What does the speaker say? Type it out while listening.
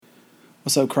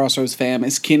What's up, Crossroads fam?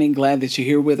 It's Kenny. Glad that you're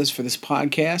here with us for this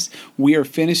podcast. We are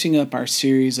finishing up our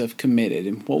series of Committed.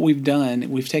 And what we've done,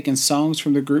 we've taken songs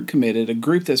from the group Committed, a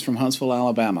group that's from Huntsville,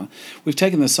 Alabama. We've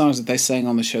taken the songs that they sang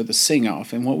on the show, the Sing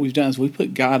Off. And what we've done is we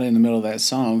put God in the middle of that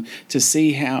song to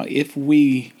see how if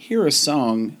we hear a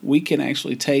song, we can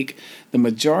actually take the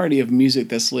majority of music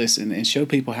that's listened and show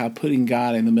people how putting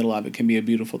God in the middle of it can be a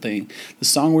beautiful thing. The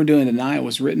song we're doing tonight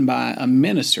was written by a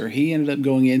minister. He ended up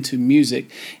going into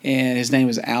music, and his name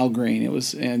was Al Green. It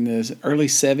was in the early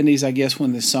 70s, I guess,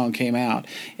 when this song came out.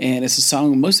 And it's a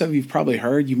song most of you've probably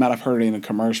heard. You might have heard it in a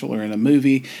commercial or in a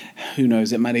movie. Who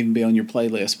knows? It might even be on your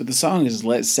playlist. But the song is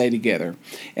Let's Stay Together.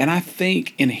 And I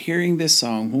think in hearing this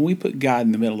song, when we put God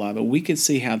in the middle of it, we could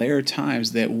see how there are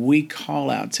times that we call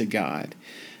out to God,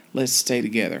 let's stay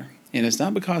together. And it's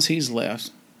not because he's left.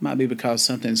 It might be because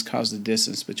something's caused a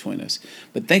distance between us.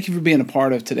 But thank you for being a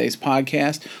part of today's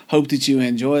podcast. Hope that you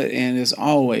enjoy it. And as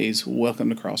always, welcome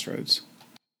to Crossroads.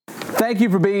 Thank you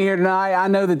for being here tonight. I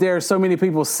know that there are so many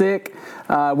people sick.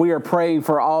 We are praying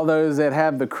for all those that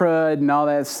have the crud and all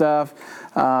that stuff.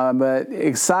 But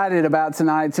excited about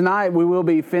tonight. Tonight we will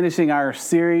be finishing our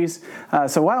series.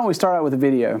 So why don't we start out with a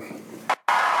video?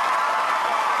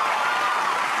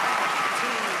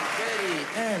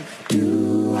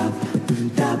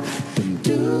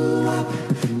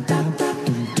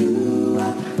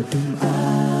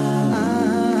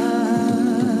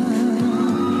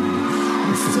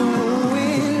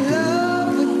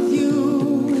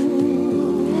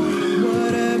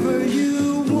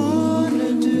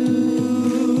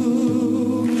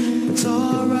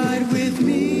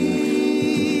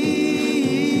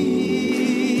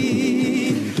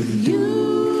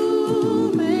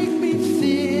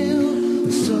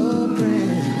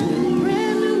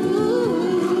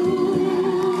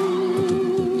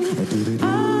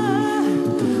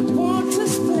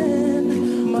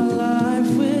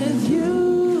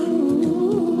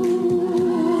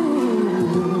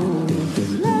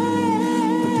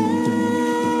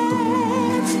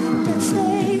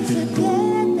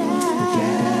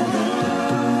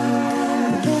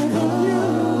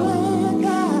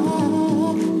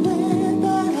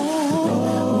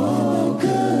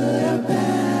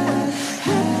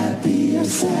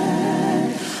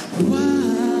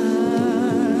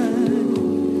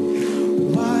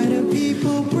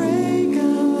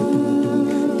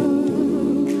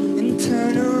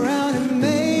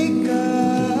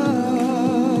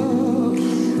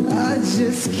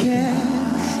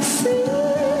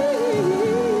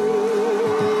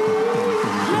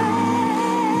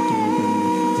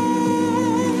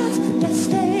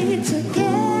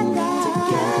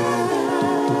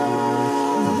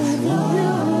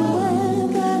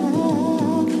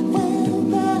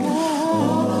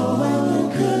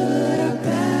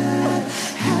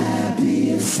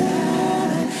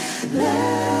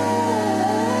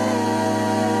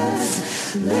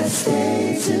 Let's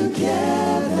stay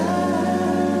together.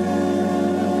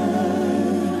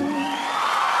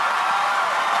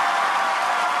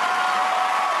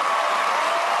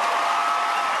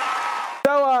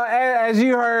 As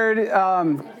you heard,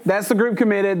 that's the group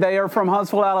Committed. They are from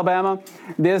Huntsville, Alabama.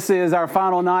 This is our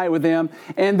final night with them.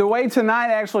 And the way tonight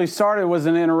actually started was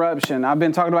an interruption. I've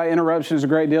been talking about interruptions a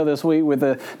great deal this week with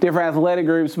the different athletic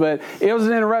groups, but it was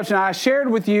an interruption. I shared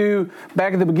with you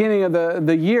back at the beginning of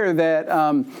the year that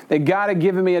God had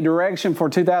given me a direction for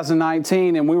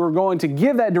 2019, and we were going to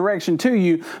give that direction to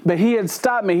you, but he had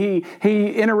stopped me.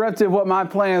 He interrupted what my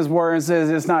plans were and says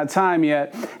it's not time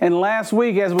yet. And last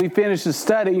week, as we finished the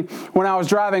study, when I was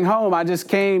driving home,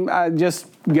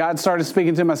 God started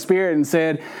speaking to my spirit and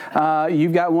said,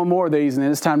 you've got one more of these and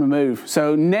it's time to move.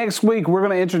 So next week, we're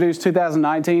going to introduce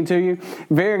 2019 to you.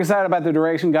 Very excited about the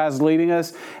direction God's leading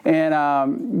us. And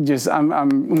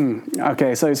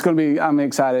okay, so it's going to be, I'm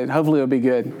excited. Hopefully it'll be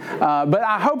good. But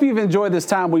I hope you've enjoyed this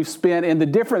time we've spent in the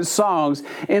different songs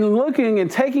and looking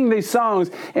and taking these songs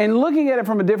and looking at it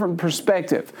from a different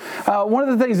perspective. One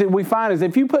of the things that we find is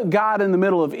if you put God in the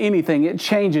middle of anything, it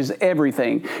changes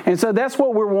everything. And so that's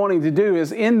what we're wanting to do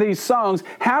is in these songs,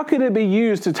 how could it be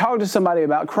used to talk to somebody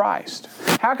about Christ?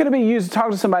 How could it be used to talk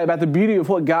to somebody about the beauty of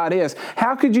what God is?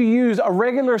 How could you use a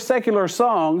regular secular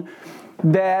song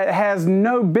that has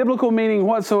no biblical meaning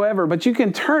whatsoever, but you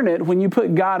can turn it when you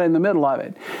put God in the middle of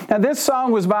it. Now, this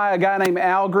song was by a guy named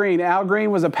Al Green. Al Green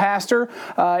was a pastor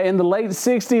in the late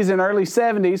 60s and early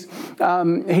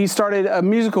 70s. He started a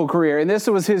musical career, and this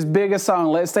was his biggest song,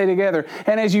 Let's Stay Together.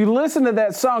 And as you listen to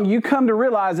that song, you come to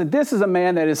realize that this is a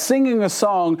man that is singing a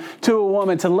song to a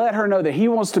woman to let her know that he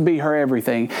wants to be her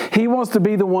everything. He wants to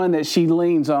be the one that she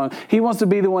leans on. He wants to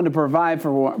be the one to provide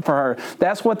for her.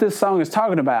 That's what this song is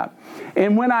talking about.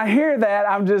 And when I hear that,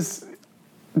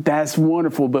 that's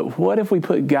wonderful. But what if we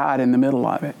put God in the middle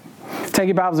of it? Take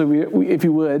your Bibles, if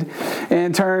you would,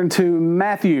 and turn to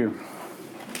Matthew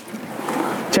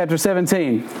chapter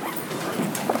 17.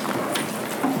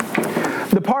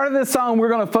 The part of this song we're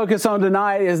going to focus on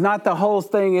tonight is not the whole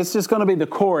thing. It's just going to be the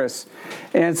chorus.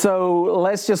 And so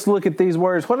let's just look at these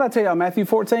words. What did I tell you? Matthew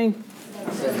 14?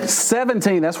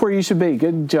 17. That's where you should be.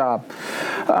 Good job.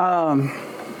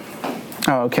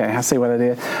 Okay. I see what I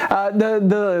did.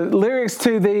 The lyrics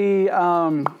to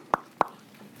the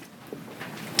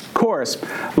chorus.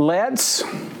 Let's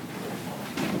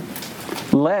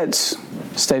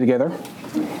stay together.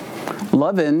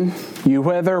 Loving you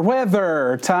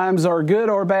whether times are good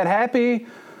or bad, happy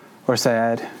or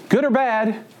sad. Good or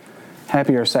bad,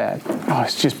 happy or sad. Oh,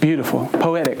 it's just beautiful.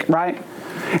 Poetic, right?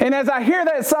 And as I hear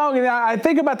that song and I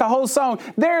think about the whole song,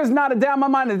 there is not a doubt in my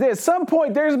mind that at some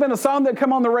point there's been a song that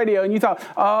come on the radio and you thought,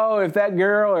 oh, if that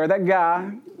girl or that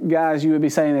guy, guys, you would be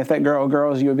saying if that girl,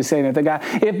 girls, you would be saying if that guy,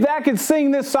 if that could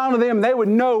sing this song to them, they would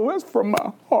know it's from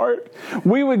my heart.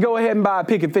 We would go ahead and buy a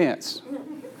picket fence.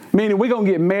 Meaning we're going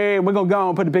to get married, we're going to go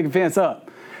and put the picket fence up.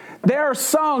 There are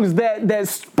songs that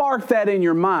spark that in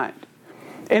your mind.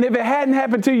 And if it hadn't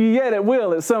happened to you yet, it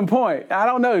will at some point. I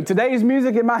don't know. Today's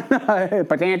music, it might not.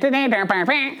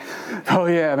 Oh,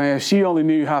 yeah, man. She only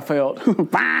knew how I felt.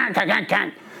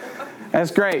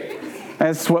 That's great.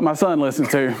 That's what my son listens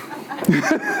to.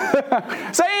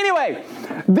 So anyway,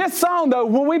 this song, though,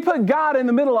 when we put God in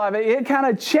the middle of it, it kind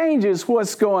of changes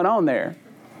what's going on there.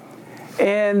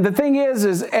 And the thing is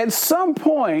at some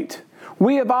point,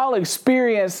 we have all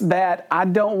experienced that I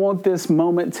don't want this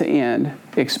moment to end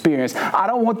experience. I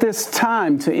don't want this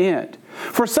time to end.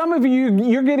 For some of you,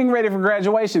 you're getting ready for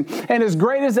graduation. And as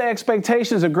great as the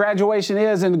expectations of graduation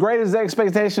is, and great as the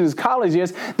expectations of college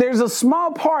is, there's a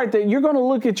small part that you're going to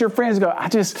look at your friends and go,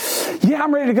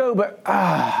 I'm ready to go, but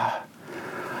I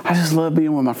just love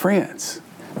being with my friends.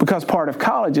 Because part of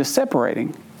college is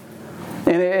separating.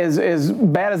 And as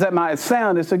bad as that might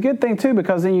sound, it's a good thing too,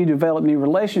 because then you develop new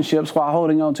relationships while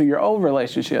holding on to your old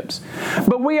relationships.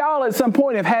 But we all at some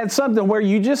point have had something where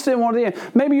you just didn't want to end.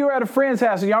 Maybe you were at a friend's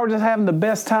house and y'all were just having the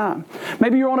best time.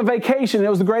 Maybe you were on a vacation and it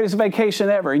was the greatest vacation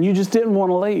ever and you just didn't want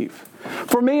to leave.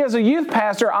 For me as a youth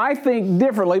pastor, I think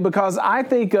differently because I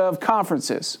think of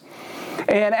conferences.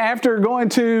 And after going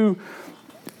to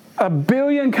a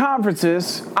billion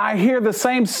conferences, I hear the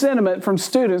same sentiment from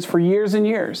students for years and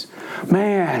years.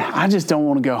 Man, I just don't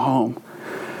want to go home.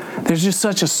 There's just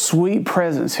such a sweet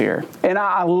presence here. And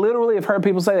I literally have heard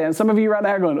people say that. And some of you right now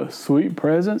are going, a sweet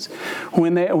presence?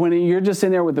 When you're just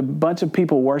in there with a bunch of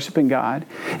people worshiping God.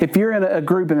 If you're in a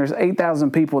group and there's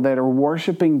 8,000 people that are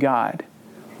worshiping God,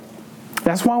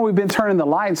 that's why we've been turning the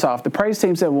lights off. The praise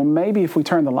team said, well, maybe if we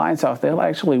turn the lights off, they'll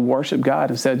actually worship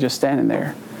God instead of just standing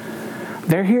there.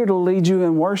 They're here to lead you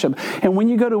in worship. And when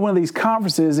you go to one of these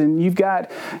conferences and you've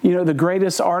got, the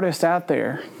greatest artists out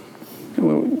there.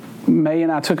 May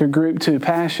and I took a group to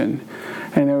Passion,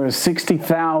 and there was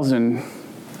 60,000.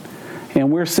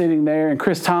 And we're sitting there, and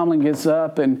Chris Tomlin gets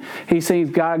up, and he sings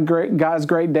God's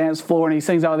Great Dance Floor, and he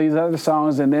sings all these other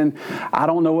songs. And then I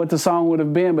don't know what the song would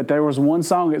have been, but there was one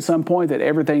song at some point that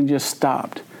everything just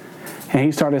stopped. And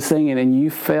he started singing, and you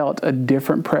felt a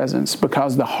different presence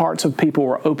because the hearts of people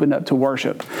were opened up to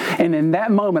worship. And in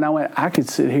that moment, I went, I could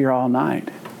sit here all night.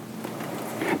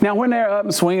 Now, when they're up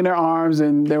and swinging their arms,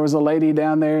 and there was a lady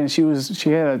down there, and it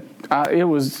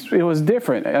was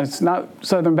different. It's not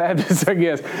Southern Baptist, I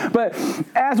guess. But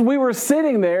as we were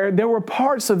sitting there were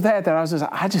parts of that I was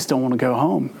I just don't want to go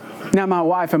home. Now, my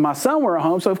wife and my son were at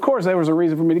home, so of course there was a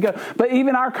reason for me to go. But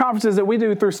even our conferences that we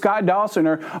do through Scott Dawson,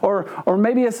 or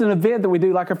maybe it's an event that we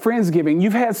do like a Friendsgiving,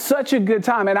 you've had such a good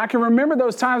time. And I can remember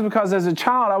those times because as a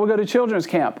child, I would go to children's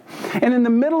camp. And in the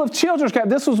middle of children's camp,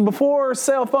 this was before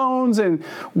cell phones and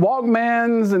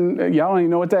Walkmans, and y'all don't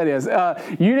even know what that is.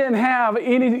 You didn't have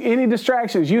any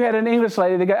distractions. You had an English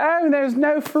lady that go, oh, there's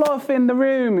no fluff in the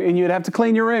room, and you'd have to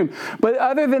clean your room. But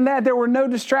other than that, there were no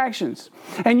distractions.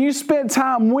 And you spent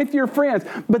time with your friends.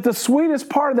 But the sweetest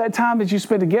part of that time that you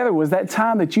spent together was that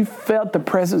time that you felt the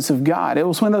presence of God. It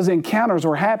was when those encounters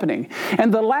were happening.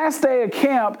 And the last day of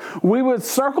camp, we would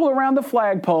circle around the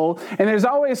flagpole, and there's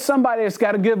always somebody that's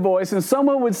got a good voice, and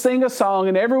someone would sing a song,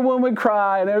 and everyone would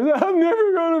cry, and I'm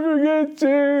never going to forget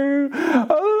you. I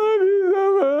love you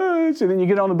so much. And then you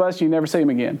get on the bus, and you never see them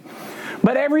again.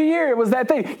 But every year it was that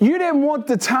thing. You didn't want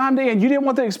the time to end. You didn't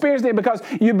want the experience to end because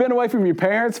you've been away from your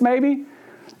parents maybe,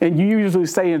 and you usually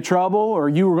stay in trouble, or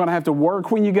you were going to have to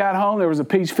work when you got home. There was a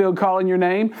peach field calling your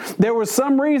name. There was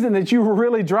some reason that you were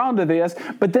really drawn to this,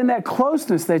 but then that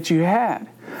closeness that you had,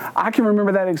 I can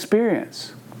remember that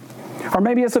experience. Or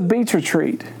maybe it's a beach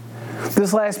retreat.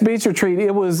 This last beach retreat,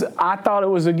 I thought it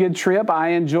was a good trip. I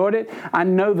enjoyed it. I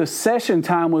know the session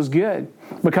time was good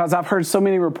because I've heard so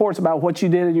many reports about what you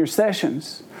did in your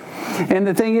sessions. And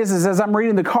the thing is as I'm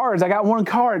reading the cards, I got one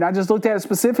card, and I just looked at it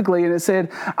specifically, and it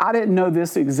said, I didn't know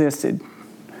this existed.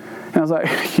 And I was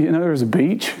like, there's a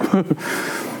beach?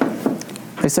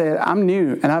 They said, I'm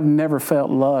new, and I've never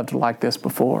felt loved like this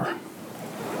before.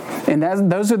 And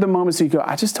those are the moments you go,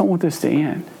 I just don't want this to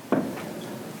end.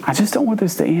 I just don't want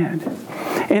this to end.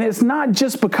 And it's not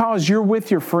just because you're with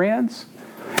your friends.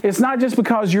 It's not just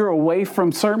because you're away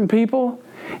from certain people.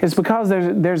 It's because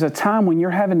there's a time when you're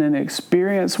having an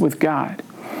experience with God.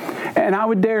 And I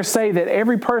would dare say that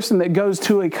every person that goes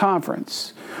to a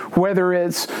conference, whether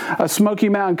it's a Smoky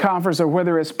Mountain Conference or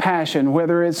whether it's Passion,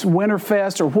 whether it's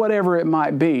Winterfest or whatever it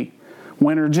might be,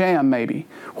 Winter Jam maybe,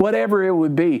 whatever it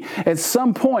would be, at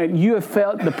some point you have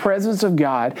felt the presence of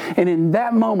God, and in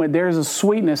that moment there's a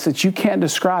sweetness that you can't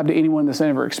describe to anyone that's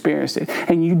ever experienced it,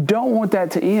 and you don't want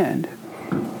that to end.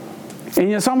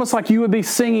 And it's almost like you would be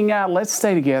singing out, let's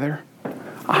stay together.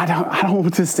 I don't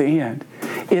want this to end.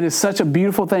 It is such a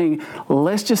beautiful thing.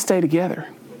 Let's just stay together.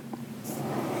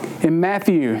 In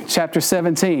Matthew chapter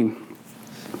 17,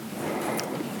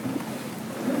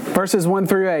 verses 1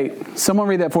 through 8. Someone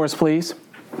read that for us, please.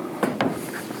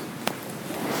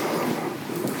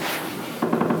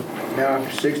 Now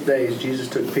after 6 days, Jesus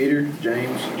took Peter,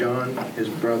 James, John, his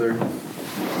brother,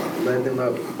 led them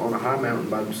up on a high mountain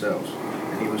by themselves,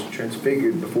 and he was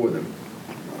transfigured before them.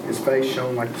 His face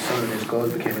shone like the sun, and his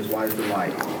clothes became as white as the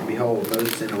light. And behold,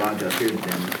 Moses and Elijah appeared to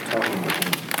them, talking with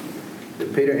him.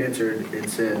 Then Peter answered and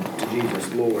said to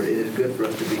Jesus, Lord, it is good for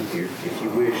us to be here. If you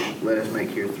wish, let us make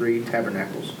here 3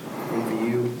 tabernacles, one for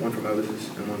you, one for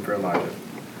Moses, and one for Elijah.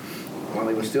 While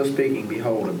he was still speaking,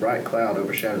 behold, a bright cloud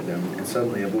overshadowed them, and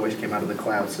suddenly a voice came out of the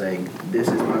cloud, saying, This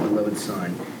is my beloved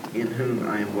Son, in whom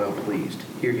I am well pleased.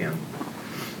 Hear him.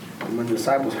 And when the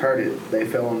disciples heard it, they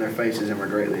fell on their faces and were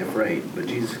greatly afraid. But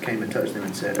Jesus came and touched them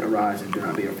and said, Arise and do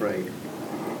not be afraid.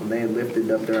 When they had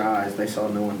lifted up their eyes, they saw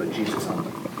no one but Jesus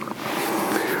only.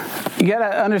 You got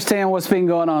to understand what's been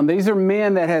going on. These are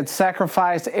men that had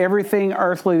sacrificed everything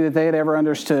earthly that they had ever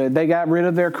understood. They got rid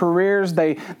of their careers.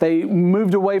 They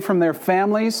moved away from their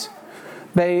families.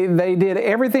 They did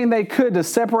everything they could to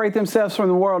separate themselves from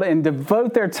the world and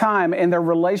devote their time and their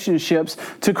relationships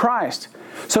to Christ.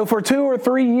 So for 2 or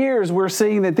 3 years, we're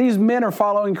seeing that these men are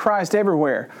following Christ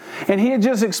everywhere. And he had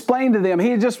just explained to them, he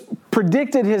had just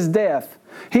predicted his death.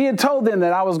 He had told them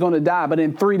that I was going to die, but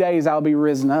in 3 days I'll be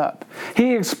risen up.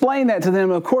 He explained that to them.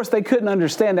 Of course, they couldn't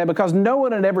understand that because no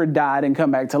one had ever died and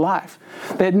come back to life.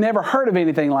 They had never heard of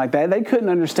anything like that. They couldn't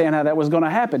understand how that was going to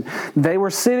happen. They were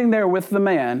sitting there with the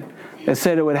man that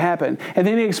said it would happen. And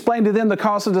then he explained to them the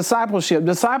cost of discipleship.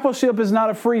 Discipleship is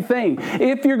not a free thing.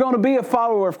 If you're going to be a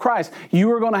follower of Christ,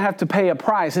 you are going to have to pay a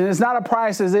price. And it's not a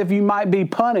price as if you might be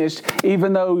punished,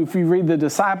 even though if you read the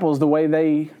disciples, the way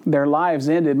their lives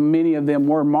ended, many of them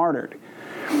were martyred.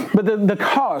 But the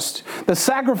cost, the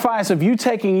sacrifice of you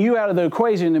taking you out of the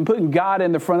equation and putting God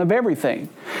in the front of everything.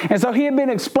 And so he had been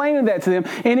explaining that to them,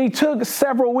 and he took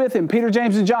several with him, Peter,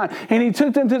 James, and John, and he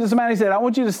took them to this mountain. He said, I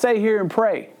want you to stay here and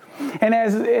pray. And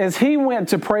as he went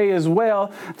to pray as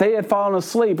well, they had fallen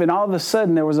asleep, and all of a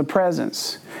sudden there was a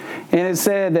presence. And it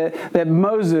said that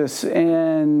Moses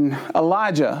and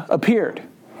Elijah appeared.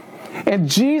 And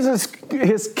Jesus,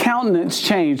 his countenance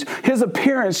changed. His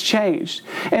appearance changed.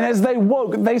 And as they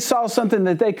woke, they saw something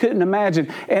that they couldn't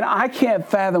imagine. And I can't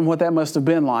fathom what that must have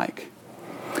been like.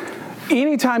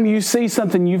 Anytime you see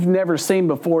something you've never seen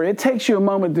before, it takes you a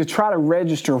moment to try to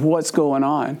register what's going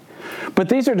on. But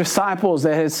these are disciples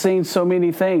that had seen so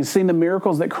many things, seen the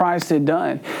miracles that Christ had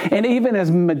done. And even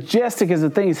as majestic as the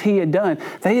things he had done,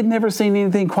 they had never seen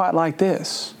anything quite like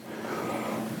this.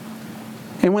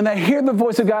 And when they hear the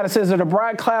voice of God, it says that a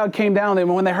bright cloud came down on them.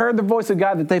 And when they heard the voice of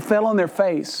God, that they fell on their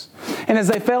face. And as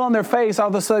they fell on their face, all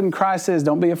of a sudden Christ says,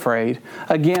 don't be afraid.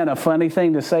 Again, a funny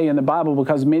thing to say in the Bible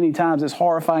because many times it's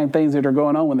horrifying things that are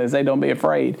going on when they say don't be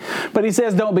afraid. But he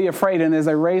says don't be afraid. And as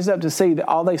they raised up to see,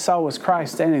 all they saw was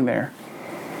Christ standing there.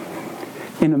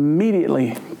 And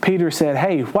immediately Peter said,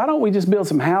 hey, why don't we just build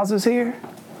some houses here?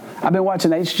 I've been watching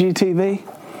HGTV.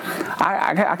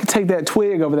 I could take that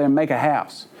twig over there and make a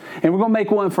house. And we're going to make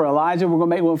one for Elijah. We're going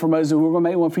to make one for Moses. We're going to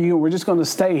make one for you. And we're just going to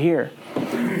stay here.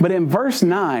 But in verse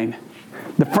 9,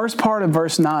 the first part of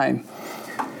verse 9,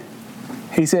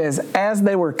 he says, as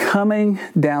they were coming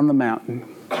down the mountain,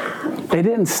 they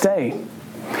didn't stay.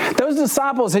 Those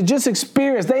disciples had just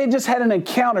experienced, they had just had an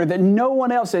encounter that no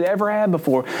one else had ever had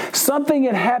before. Something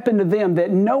had happened to them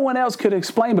that no one else could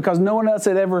explain because no one else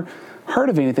had ever heard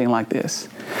of anything like this.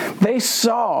 They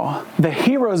saw the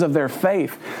heroes of their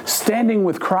faith standing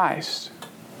with Christ.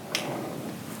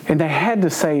 And they had to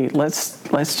say, let's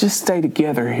just stay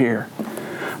together here.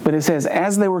 But it says,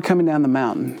 as they were coming down the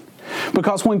mountain.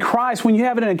 Because when you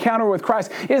have an encounter with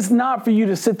Christ, it's not for you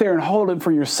to sit there and hold it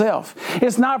for yourself.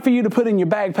 It's not for you to put in your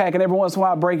backpack and every once in a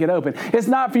while break it open. It's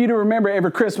not for you to remember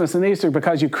every Christmas and Easter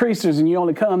because you're Christians and you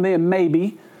only come then,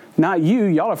 maybe. Not you,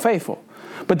 y'all are faithful.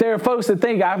 But there are folks that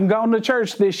think, I've gone to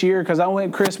church this year because I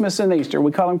went Christmas and Easter.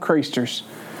 We call them Creasters.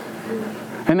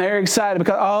 And they're excited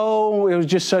because, it was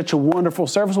just such a wonderful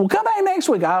service. Well, come back next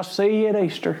week. I'll see you at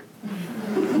Easter.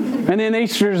 And then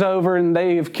Easter's over and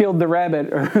they've killed the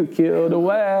rabbit or killed a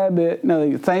rabbit.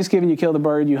 No, Thanksgiving you kill the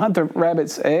bird. You hunt the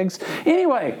rabbit's eggs.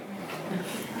 Anyway,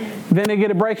 then they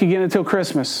get a break again until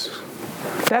Christmas.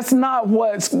 That's not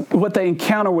what the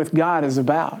encounter with God is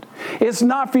about. It's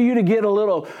not for you to get a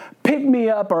little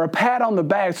pick-me-up or a pat on the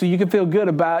back so you can feel good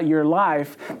about your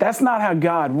life. That's not how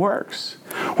God works.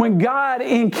 When God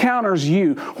encounters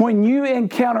you, when you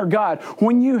encounter God,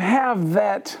 when you have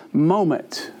that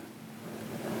moment,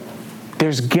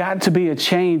 there's got to be a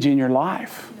change in your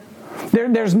life.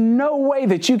 There's no way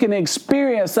that you can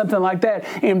experience something like that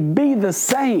and be the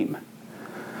same.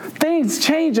 Things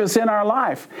change us in our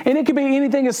life. And it could be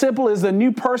anything as simple as the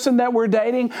new person that we're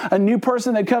dating, a new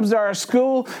person that comes to our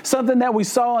school, something that we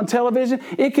saw on television.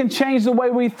 It can change the way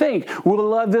we think. We'll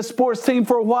love this sports team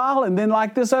for a while and then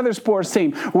like this other sports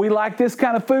team. We like this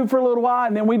kind of food for a little while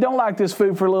and then we don't like this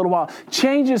food for a little while.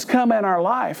 Changes come in our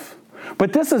life.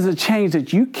 But this is a change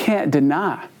that you can't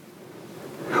deny.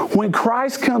 When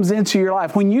Christ comes into your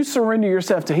life, when you surrender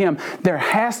yourself to Him, there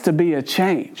has to be a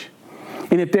change.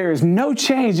 And if there is no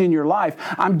change in your life,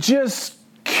 I'm just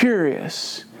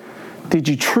curious, did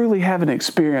you truly have an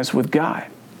experience with God?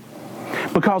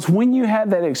 Because when you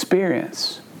have that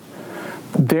experience,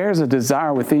 there's a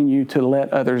desire within you to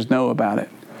let others know about it.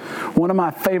 One of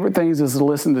my favorite things is to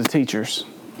listen to teachers.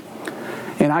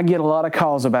 And I get a lot of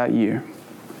calls about you.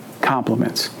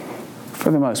 Compliments,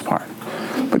 for the most part.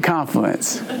 But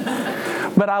compliments.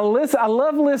 But I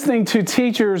love listening to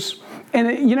teachers. And,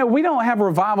 we don't have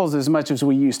revivals as much as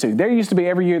we used to. There used to be,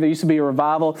 every year, there used to be a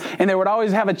revival. And they would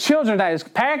always have a children's day. It's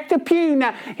pack the pew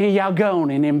night. And y'all go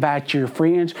on and invite your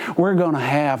friends. We're going to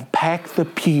have pack the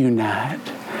pew night.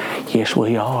 Yes,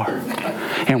 we are.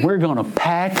 And we're going to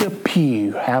pack a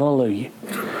pew. Hallelujah.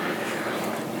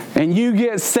 And you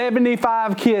get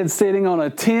 75 kids sitting on a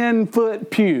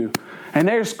 10-foot pew. And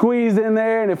they're squeezed in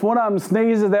there. And if one of them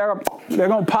sneezes, they're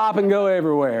going to pop and go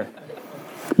everywhere.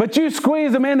 But you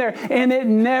squeeze them in there, and it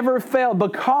never failed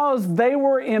because they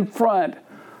were in front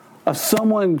of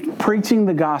someone preaching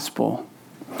the gospel.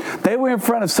 They were in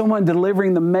front of someone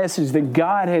delivering the message that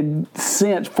God had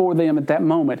sent for them at that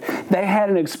moment. They had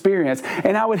an experience.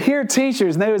 And I would hear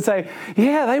teachers, and they would say,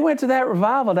 yeah, they went to that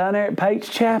revival down there at Pates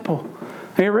Chapel.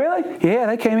 Hey, really? Yeah,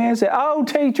 they came in and said, oh,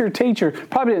 teacher.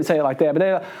 Probably didn't say it like that, but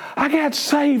they were, I got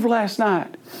saved last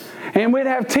night. And we'd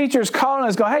have teachers calling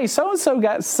us, go, hey, so-and-so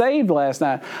got saved last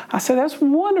night. I said, that's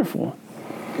wonderful.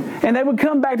 And they would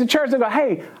come back to church and go,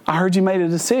 hey, I heard you made a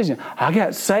decision. I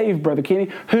got saved, Brother Kenny.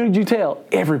 Who did you tell?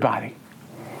 Everybody.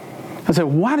 I said,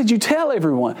 why did you tell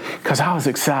everyone? Because I was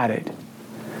excited.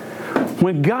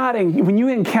 When you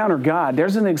encounter God,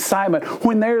 there's an excitement.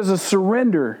 When there's a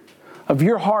surrender of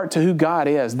your heart to who God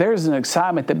is, there's an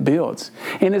excitement that builds.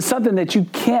 And it's something that you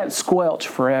can't squelch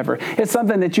forever. It's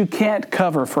something that you can't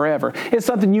cover forever. It's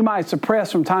something you might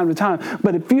suppress from time to time.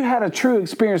 But if you had a true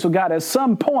experience with God, at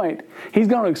some point, He's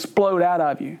going to explode out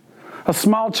of you. A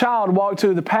small child walked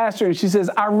to the pastor and she says,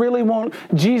 I really want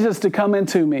Jesus to come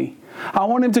into me. I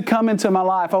want Him to come into my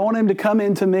life. I want Him to come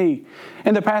into me.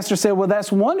 And the pastor said, well,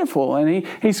 that's wonderful. And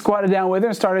he squatted down with her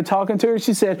and started talking to her.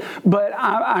 She said, but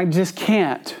I just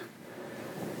can't.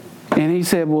 And he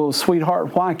said, well,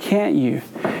 sweetheart, why can't you?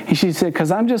 And she said, because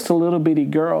I'm just a little bitty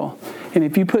girl. And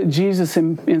if you put Jesus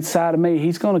inside of me,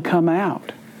 He's going to come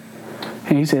out.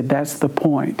 And he said, that's the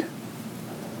point.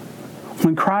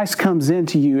 When Christ comes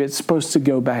into you, it's supposed to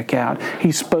go back out.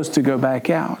 He's supposed to go back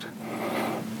out.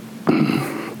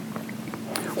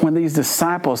 When these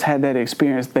disciples had that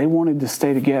experience, they wanted to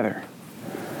stay together.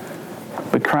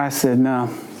 But Christ said,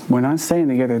 no, we're not staying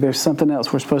together. There's something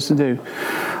else we're supposed to do.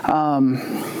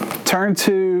 Turn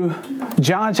to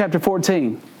John chapter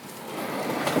 14.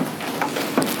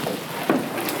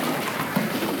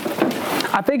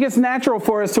 I think it's natural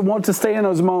for us to want to stay in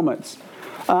those moments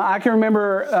I can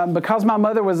remember because my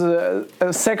mother was a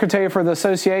secretary for the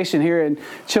association here in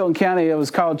Chilton County. It was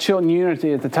called Chilton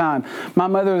Unity at the time. My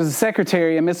mother was a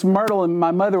secretary, and Miss Myrtle and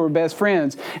my mother were best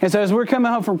friends. And so as we were coming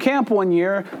home from camp one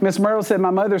year, Miss Myrtle said, my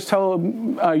mother's told,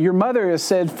 your mother has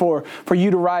said for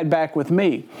you to ride back with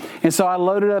me. And so I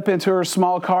loaded up into her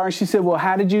small car, and she said, well,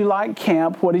 how did you like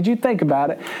camp? What did you think about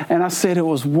it? And I said, it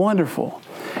was wonderful.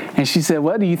 And she said,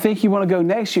 well, do you think you want to go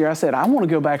next year? I said, I want to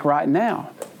go back right now.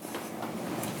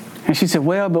 And she said,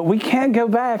 well, but we can't go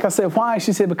back. I said, why?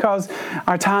 She said, because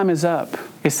our time is up.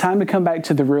 It's time to come back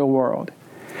to the real world.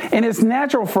 And it's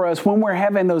natural for us when we're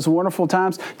having those wonderful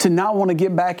times to not want to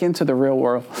get back into the real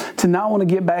world, to not want to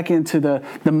get back into the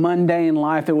mundane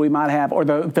life that we might have or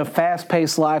the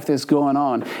fast-paced life that's going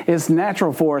on. It's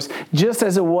natural for us, just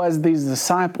as it was these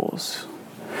disciples.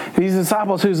 These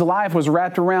disciples whose life was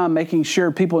wrapped around making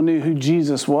sure people knew who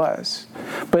Jesus was.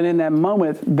 But in that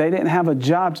moment, they didn't have a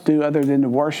job to do other than to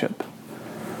worship.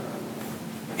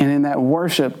 And in that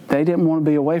worship, they didn't want to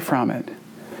be away from it.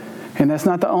 And that's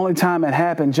not the only time it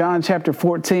happened. John chapter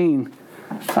 14,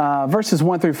 verses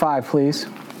 1 through 5, please.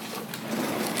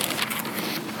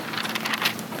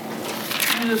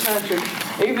 Jesus answered,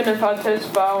 even if I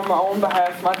testify on my own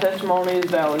behalf, my testimony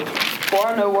is valid. For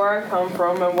I know where I come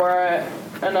from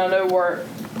and I know where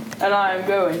I am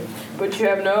going. But you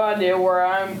have no idea where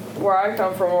I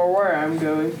come from or where I am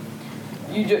going.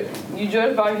 You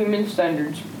judge by human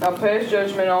standards. I pass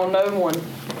judgment on no one.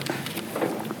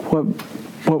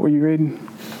 What were you reading?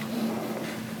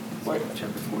 Wait.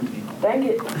 Dang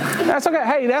it. That's okay.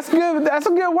 Hey, that's good. That's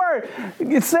a good word.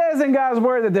 It says in God's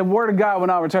word that the word of God will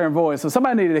not return void. So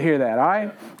somebody needed to hear that, all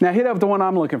right? Now hit up the one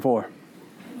I'm looking for.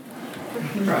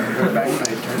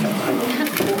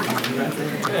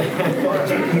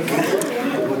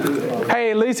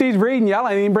 Hey, at least he's reading. Y'all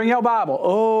ain't even bring your Bible.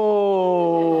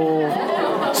 Oh.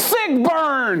 Sick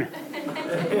burn.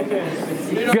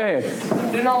 Go ahead.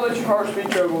 Do not let your hearts be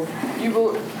troubled. You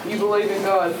believe in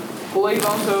God. Believe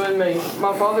also in me.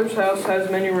 My Father's house has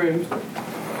many rooms.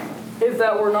 If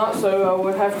that were not so, I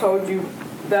would have told you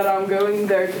that I'm going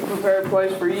there to prepare a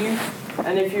place for you.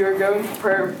 And if you are going to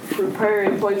prepare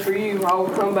a place for you, I will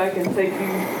come back and take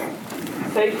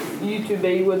you to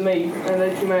be with me, and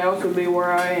that you may also be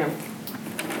where I am.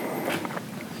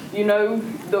 You know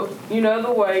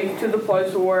the way to the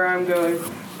place of where I am going.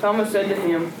 Thomas said to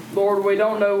him, Lord, we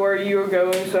don't know where you are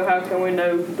going, so how can we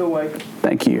know the way?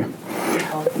 Thank you.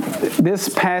 This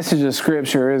passage of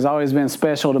Scripture has always been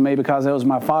special to me because it was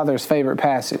my father's favorite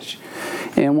passage.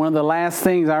 And one of the last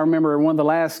things I remember, one of the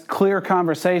last clear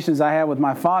conversations I had with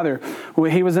my father,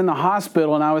 he was in the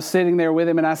hospital and I was sitting there with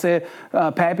him and I said,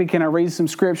 Pappy, can I read some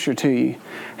Scripture to you?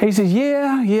 He said,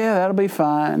 yeah, that'll be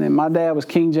fine. And my dad was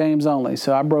King James only,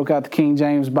 so I broke out the King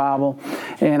James Bible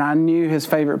and I knew his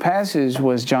favorite passage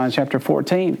was John chapter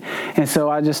 14. And so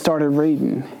I just started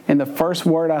reading. And the first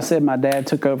word I said, my dad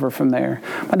took over from there.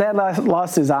 My dad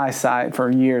lost his eyesight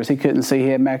for years. He couldn't see. He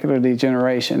had macular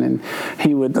degeneration, and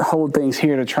he would hold things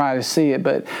here to try to see it.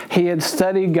 But he had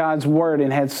studied God's Word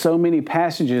and had so many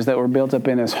passages that were built up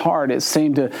in his heart. It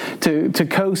seemed to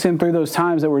coax him through those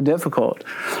times that were difficult.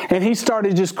 And he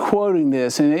started just quoting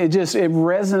this, and it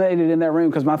resonated in that room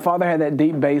because my father had that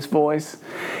deep bass voice,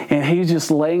 and he was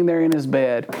just laying there in his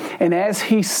bed. And as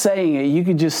he's saying it, you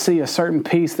could just see a certain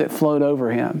peace that flowed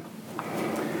over him.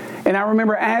 And I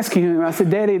remember asking him, I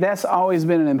said, Daddy, that's always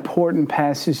been an important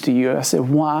passage to you. I said,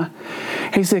 why?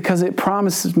 He said, because it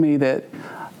promises me that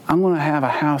I'm going to have a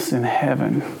house in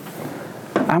heaven.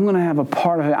 I'm going to have a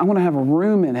part of it. I'm going to have a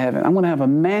room in heaven. I'm going to have a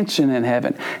mansion in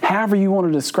heaven. However you want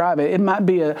to describe it. It might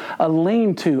be a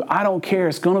lean-to. I don't care.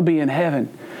 It's going to be in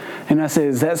heaven. And I said,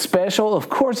 is that special? Of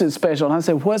course it's special. And I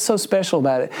said, what's so special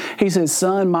about it? He said,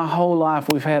 son, my whole life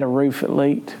we've had a roof that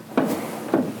leaked.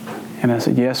 And I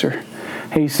said, yes, sir.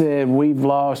 He said, we've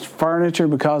lost furniture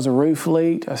because the roof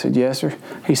leaked. I said, yes, sir.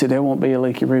 He said, there won't be a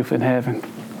leaky roof in heaven.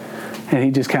 And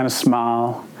he just kind of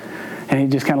smiled. And he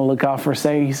just kind of looked off for a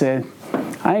second. He said,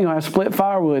 I ain't going to have to split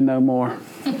firewood no more.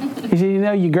 He said, you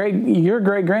know, your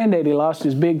great-granddaddy lost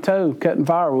his big toe cutting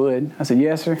firewood. I said,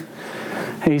 yes, sir.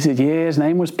 He said, yeah, his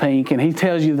name was Pink. And he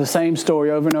tells you the same story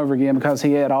over and over again because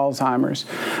he had Alzheimer's.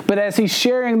 But as he's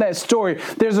sharing that story,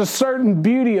 there's a certain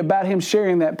beauty about him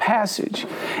sharing that passage.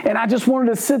 And I just wanted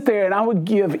to sit there and I would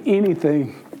give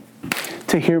anything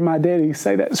to hear my daddy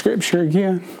say that scripture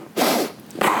again.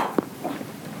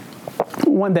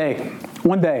 One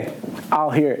day, I'll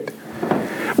hear it.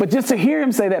 But just to hear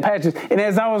him say that passage, and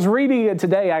as I was reading it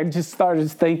today, I just started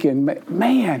thinking,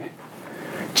 man,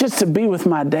 just to be with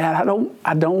my dad, I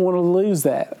don't want to lose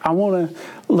that. I want to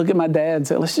look at my dad and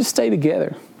say, let's just stay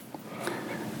together.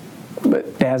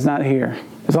 But Dad's not here.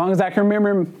 As long as I can remember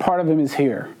him, part of him is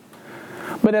here.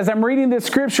 But as I'm reading this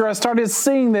scripture, I started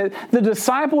seeing that the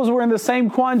disciples were in the same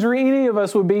quandary any of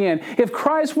us would be in. If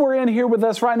Christ were in here with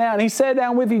us right now, and he sat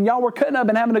down with you, and y'all were cutting up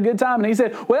and having a good time, and he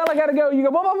said, well, I got to go. You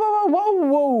go, whoa, whoa, whoa, whoa, whoa,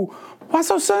 whoa. Why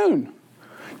so soon?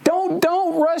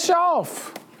 Don't rush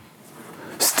off.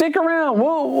 Stick around. We'll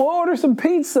order some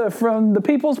pizza from the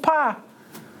People's Pie.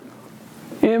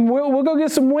 And we'll go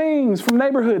get some wings from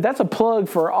Neighborhood. That's a plug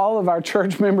for all of our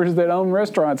church members that own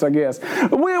restaurants, I guess.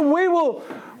 We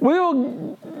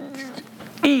will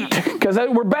eat because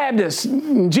we're Baptists.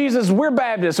 Jesus, we're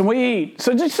Baptists and we eat.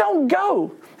 So just don't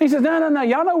go. He says, no.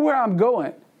 Y'all know where I'm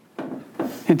going.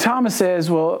 And Thomas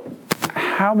says, well,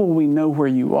 how will we know where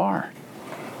you are?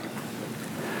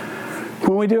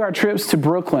 When we do our trips to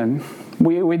Brooklyn,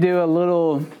 we do a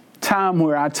little time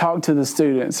where I talk to the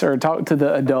students or talk to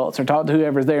the adults or talk to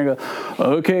whoever's there and go,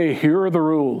 okay, here are the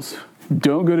rules.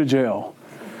 Don't go to jail.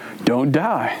 Don't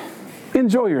die.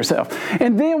 Enjoy yourself.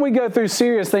 And then we go through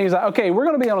serious things like, okay, we're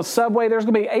going to be on a subway. There's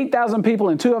going to be 8,000 people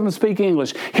and 2 of them speak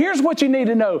English. Here's what you need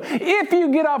to know. If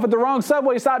you get off at the wrong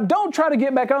subway stop, don't try to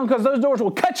get back on because those doors will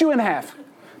cut you in half.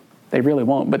 They really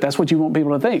won't, but that's what you want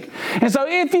people to think. And so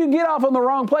if you get off on the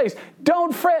wrong place,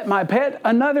 don't fret, my pet.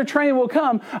 Another train will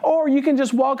come. Or you can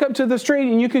just walk up to the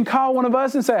street and you can call one of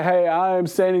us and say, hey, I am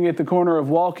standing at the corner of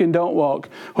walk and don't walk.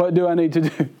 What do I need to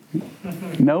do?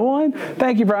 No one?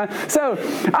 Thank you, Brian. So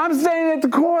I'm standing at the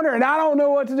corner and I don't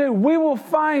know what to do. We will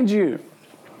find you.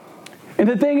 And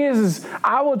the thing is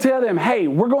I will tell them, hey,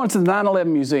 we're going to the 9/11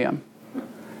 Museum.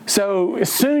 So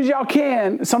as soon as y'all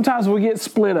can, sometimes we get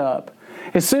split up.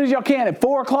 As soon as y'all can, at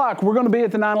 4 o'clock, we're going to be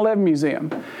at the 9/11 Museum.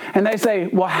 And they say,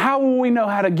 well, how will we know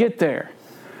how to get there?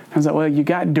 I was like, well, you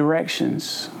got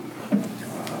directions.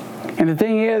 And the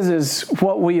thing is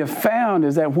what we have found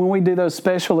is that when we do those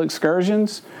special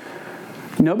excursions,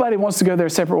 nobody wants to go their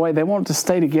separate way. They want to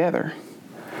stay together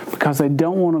because they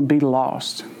don't want to be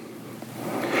lost.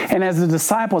 And as the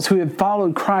disciples who had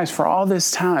followed Christ for all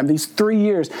this time, these 3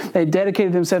 years, they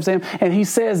dedicated themselves to him. And he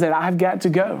says that I've got to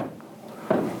go.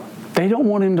 They don't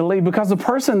want him to leave because the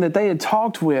person that they had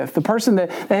talked with, the person that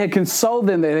they had consoled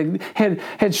them, that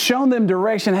had shown them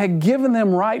direction, had given them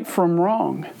right from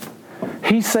wrong.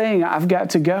 He's saying, I've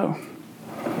got to go.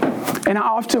 And I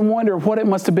often wonder what it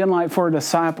must have been like for a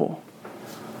disciple.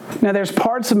 Now, there's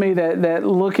parts of me that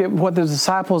look at what the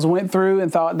disciples went through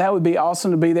and thought that would be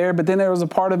awesome to be there. But then there was a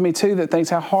part of me, too, that thinks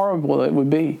how horrible it would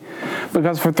be.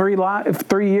 Because for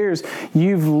 3 years,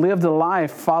 you've lived a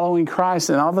life following Christ,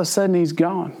 and all of a sudden, he's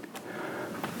gone.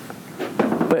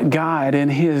 But God, in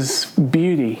his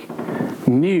beauty,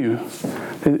 knew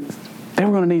that they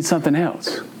were going to need something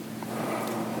else.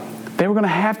 They were going to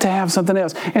have something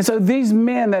else. And so these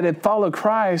men that had followed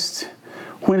Christ,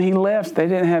 when he left, they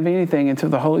didn't have anything until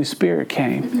the Holy Spirit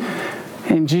came.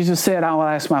 And Jesus said, I will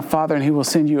ask my Father, and he will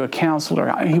send you a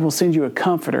counselor. He will send you a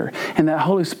comforter. And that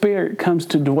Holy Spirit comes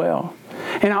to dwell.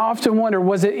 And I often wonder,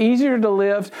 was it easier to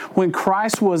live when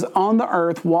Christ was on the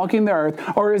earth, walking the earth,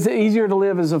 or is it easier to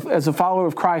live as a follower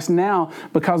of Christ now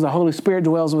because the Holy Spirit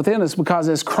dwells within us? Because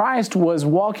as Christ was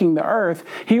walking the earth,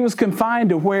 he was confined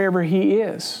to wherever he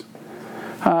is.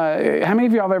 How many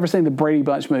of y'all have ever seen the Brady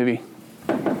Bunch movie?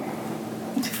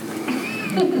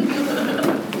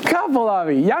 Couple of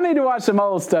you. Y'all need to watch some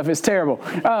old stuff. It's terrible.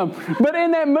 But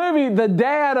in that movie, the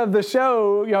dad of the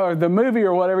show, or the movie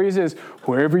or whatever, he says,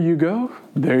 wherever you go,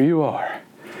 there you are.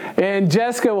 And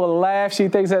Jessica will laugh. She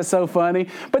thinks that's so funny.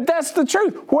 But that's the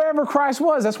truth. Wherever Christ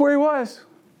was, that's where he was.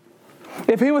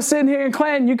 If he was sitting here in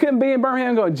Clanton, you couldn't be in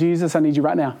Birmingham going, Jesus, I need you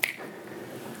right now.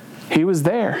 He was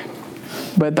there.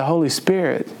 But the Holy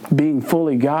Spirit, being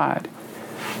fully God,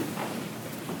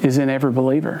 is in every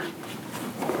believer.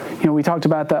 You know, we talked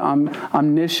about the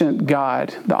omniscient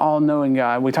God, the all-knowing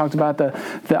God. We talked about the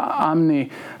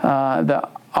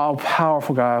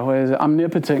all-powerful God, what is it?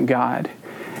 Omnipotent God.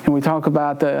 And we talk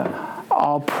about the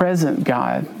all-present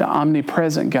God, the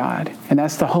omnipresent God. And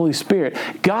that's the Holy Spirit.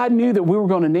 God knew that we were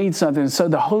going to need something, so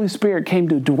the Holy Spirit came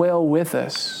to dwell with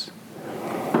us.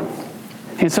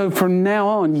 And so from now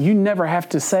on, you never have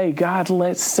to say, God,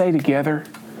 let's stay together.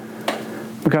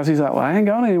 Because he's like, well, I ain't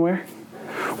going anywhere.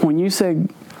 When you say,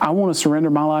 I want to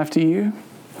surrender my life to you,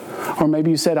 or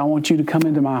maybe you said, I want you to come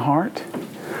into my heart,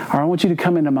 or I want you to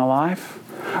come into my life,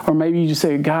 or maybe you just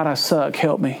say, God, I suck,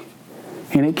 help me.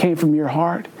 And it came from your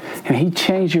heart, and he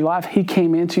changed your life. He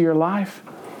came into your life.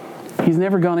 He's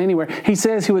never gone anywhere. He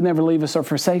says he would never leave us or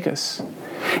forsake us.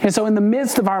 And so in the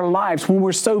midst of our lives, when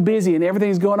we're so busy and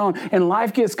everything's going on and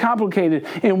life gets complicated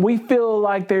and we feel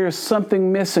like there's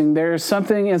something missing, there's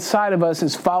something inside of us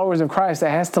as followers of Christ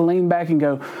that has to lean back and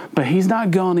go, but he's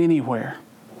not gone anywhere.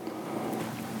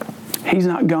 He's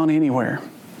not gone anywhere.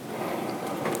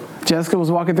 Jessica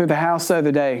was walking through the house the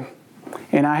other day,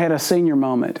 and I had a senior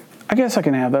moment. I guess I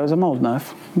can have those. I'm old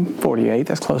enough. I'm 48.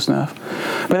 That's close enough.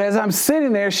 But as I'm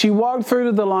sitting there, she walked through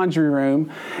to the laundry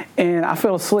room, and I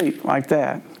fell asleep like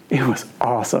that. It was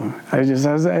awesome. I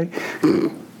was like,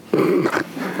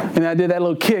 and I did that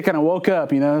little kick, and I woke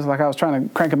up. You know, it's like I was trying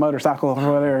to crank a motorcycle or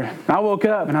whatever. And I woke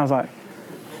up, and I was like,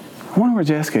 I wonder where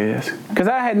Jessica is. Because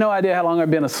I had no idea how long I'd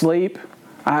been asleep.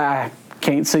 I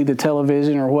can't see the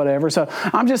television or whatever. So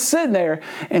I'm just sitting there,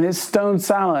 and it's stone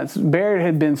silence. Barrett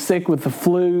had been sick with the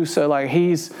flu, so like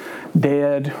he's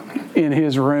dead in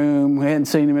his room. We hadn't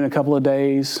seen him in a couple of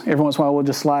days. Every once in a while, we'll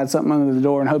just slide something under the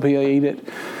door and hope he'll eat it.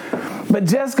 But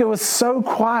Jessica was so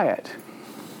quiet.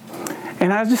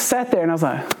 And I just sat there, and I was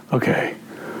like, okay,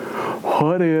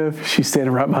 what if she's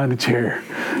standing right behind the chair,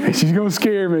 and she's going to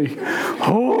scare me?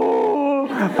 Oh,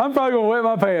 I'm probably going to wet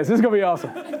my pants. This is going to be awesome.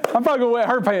 I'm probably going to wet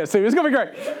her pants, too. It's going to be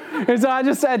great. And so I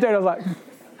just sat there, and I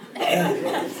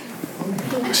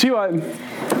was like, she wasn't.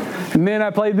 And then I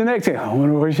played the next game. I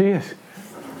wonder where she is.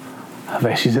 I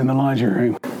bet she's in the laundry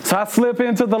room. So I slip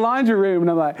into the laundry room, and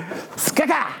I'm like,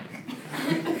 skaka!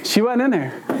 She wasn't in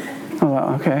there. I was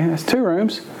like, okay, that's 2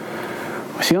 rooms.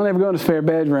 She don't ever go in the spare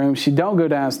bedroom. She don't go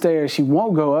downstairs. She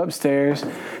won't go upstairs.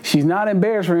 She's not in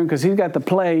Bear's room because he's got the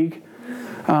plague.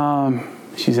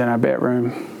 She's in our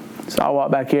bedroom. So I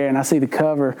walk back here, and I see the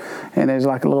cover, and there's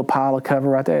like a little pile of cover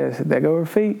right there. I said, there go her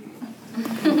feet.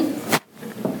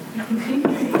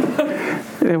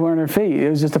 They weren't her feet. It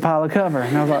was just a pile of cover.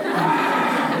 And I was like,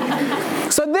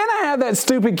 So then I had that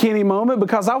stupid Kenny moment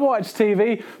because I watched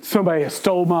TV. Somebody has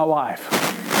stole my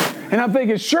wife. And I'm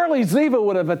thinking, surely Ziva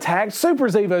would have attacked. Super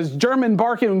Ziva's German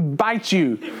barking bite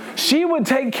you. She would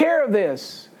take care of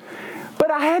this. But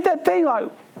I had that thing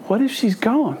like, what if she's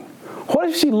gone? What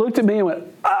if she looked at me and went,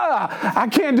 I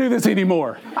can't do this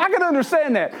anymore? I can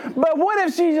understand that. But what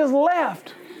if she just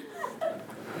left?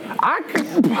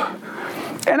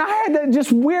 And I had that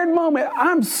just weird moment.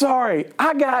 I'm sorry.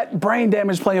 I got brain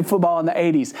damage playing football in the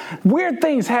 80s. Weird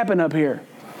things happen up here.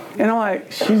 And I'm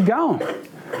like, she's gone.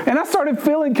 And I started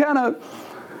feeling kind of,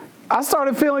 how's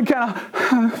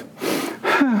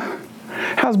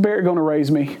Barrett going to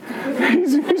raise me?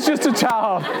 He's just a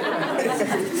child.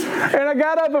 And I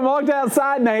got up and walked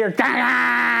outside, and I hear,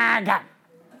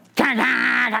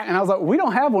 and I was like, we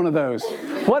don't have one of those.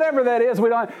 Whatever that is, we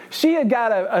don't. She had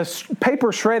got a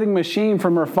paper shredding machine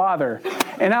from her father.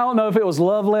 And I don't know if it was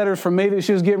love letters from me that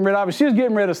she was getting rid of, but she was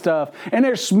getting rid of stuff. And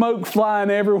there's smoke flying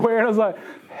everywhere. And I was like,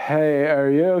 hey, are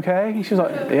you okay? She was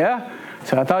like, yeah.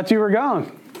 So I thought you were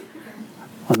gone.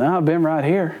 Well, now I've been right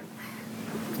here.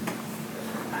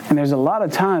 And there's a lot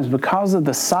of times because of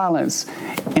the silence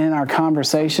in our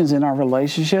conversations, in our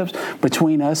relationships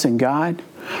between us and God,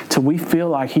 till we feel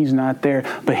like He's not there,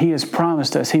 but He has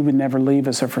promised us He would never leave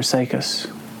us or forsake us.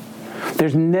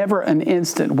 There's never an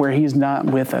instant where He's not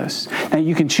with us. Now,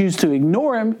 you can choose to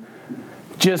ignore Him,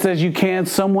 just as you can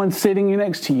someone sitting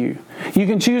next to you. You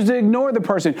can choose to ignore the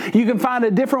person. You can find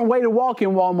a different way to walk in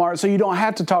Walmart so you don't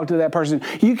have to talk to that person.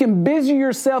 You can busy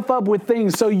yourself up with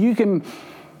things so you can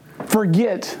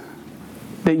forget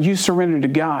that you surrendered to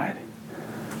God.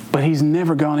 But He's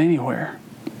never gone anywhere.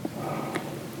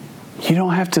 You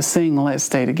don't have to sing Let's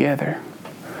Stay Together.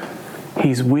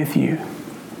 He's with you.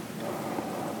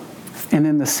 And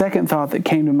then the second thought that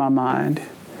came to my mind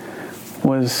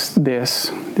was this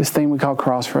thing we call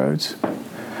Crossroads.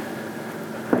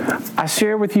 I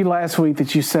shared with you last week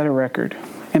that you set a record.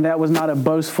 And that was not a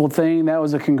boastful thing. That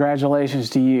was a congratulations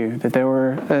to you. That there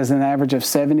were, as an average of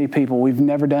 70 people. We've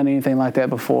never done anything like that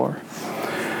before.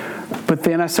 But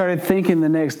then I started thinking the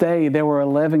next day, there were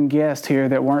 11 guests here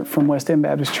that weren't from West End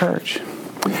Baptist Church.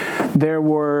 There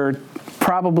were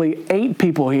probably 8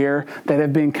 people here that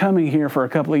have been coming here for a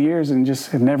couple of years and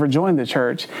just have never joined the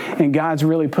church. And God's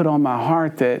really put on my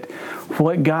heart that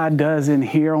what God does in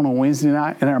here on a Wednesday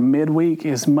night in our midweek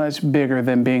is much bigger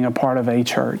than being a part of a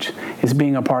church. It's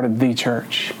being a part of the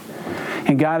church.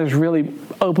 And God has really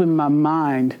opened my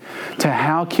mind to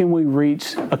how can we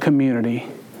reach a community.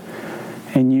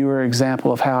 And you are an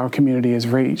example of how our community is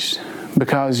reached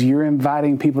because you're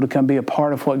inviting people to come be a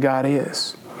part of what God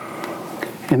is.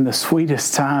 And the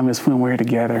sweetest time is when we're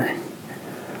together.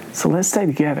 So let's stay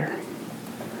together.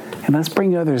 And let's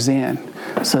bring others in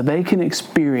so they can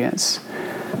experience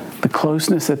the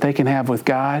closeness that they can have with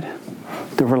God,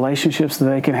 the relationships that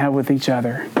they can have with each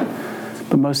other.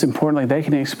 But most importantly, they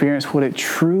can experience what it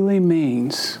truly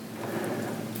means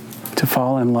to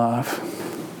fall in love.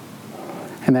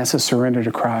 And that's a surrender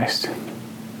to Christ.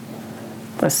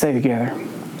 Let's stay together.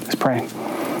 Let's pray.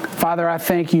 Father, I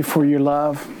thank you for your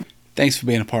love. Thanks for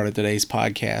being a part of today's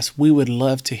podcast. We would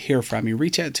love to hear from you.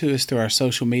 Reach out to us through our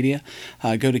social media.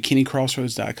 Go to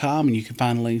KennyCrossroads.com and you can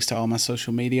find links to all my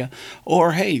social media.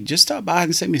 Or, hey, just stop by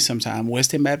and see me sometime.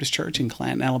 West End Baptist Church in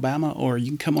Clanton, Alabama. Or you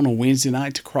can come on a Wednesday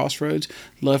night to Crossroads.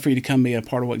 Love for you to come be a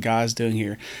part of what God's doing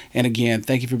here. And again,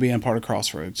 thank you for being a part of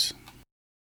Crossroads.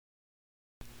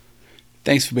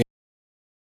 Thanks for being